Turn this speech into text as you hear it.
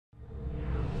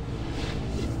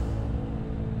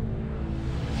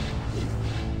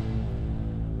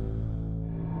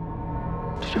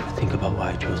Think about why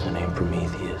I chose the name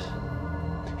Prometheus.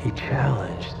 He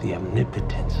challenged the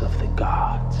omnipotence of the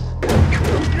gods.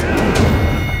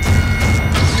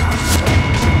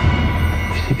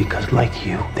 You see, because like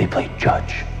you, they play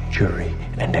judge, jury,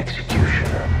 and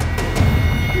executioner.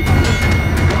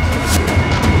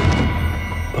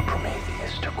 But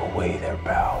Prometheus took away their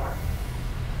power.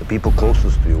 The people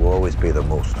closest to you will always pay the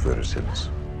most for your sins.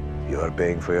 You are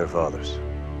paying for your fathers.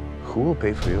 Who will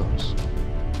pay for yours?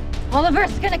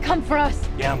 Oliver's gonna come for us.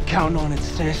 Yeah, I'm counting on it,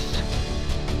 sis.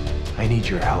 I need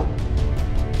your help.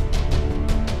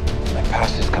 My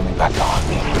past is coming back to haunt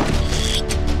me.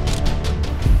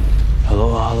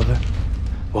 Hello, Oliver.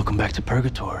 Welcome back to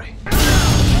Purgatory.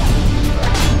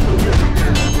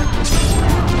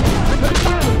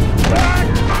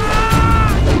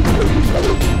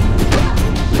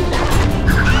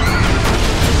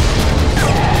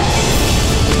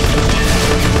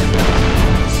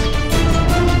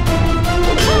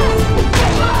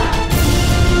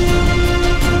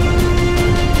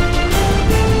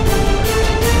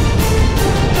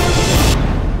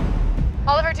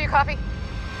 Oliver, do you copy?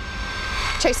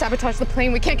 Chase sabotaged the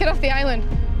plane. We can't get off the island.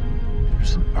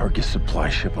 There's an Argus supply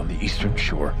ship on the eastern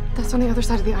shore. That's on the other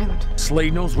side of the island.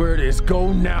 Slade knows where it is.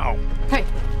 Go now. Hey.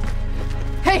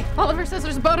 Hey, Oliver says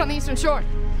there's a boat on the eastern shore.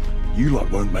 You lot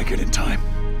won't make it in time.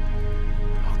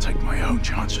 I'll take my own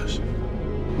chances.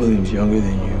 William's younger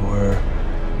than you were,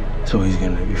 so he's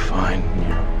gonna be fine.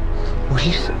 What do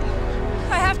you say?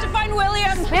 I have to find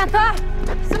William. Samantha!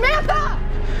 Samantha!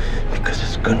 Because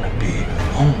it's gonna be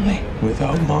lonely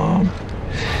without Mom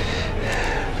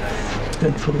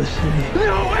and Felicity.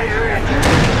 No, Adrian!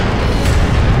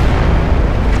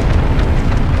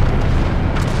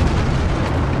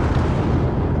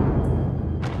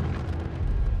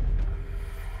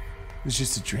 It was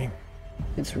just a dream.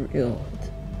 It's real.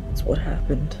 It's what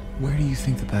happened. Where do you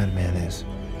think the bad man is?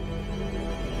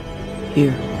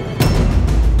 Here.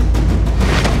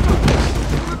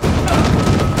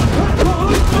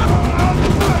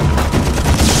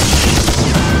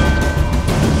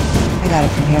 I got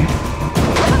it from here.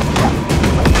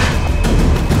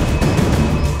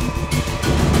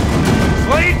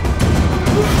 Slade!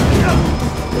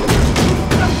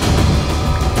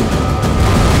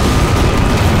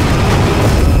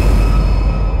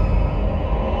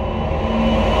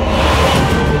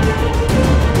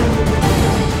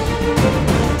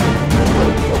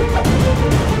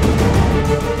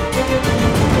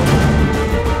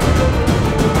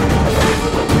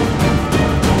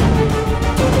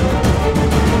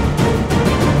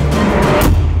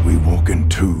 We walk in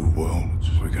two worlds.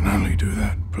 We can only do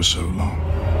that for so long.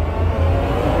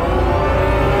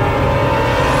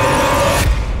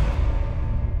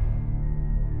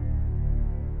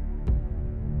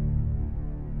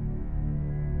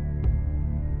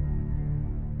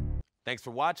 Thanks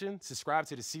for watching. Subscribe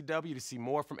to the CW to see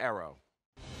more from Arrow.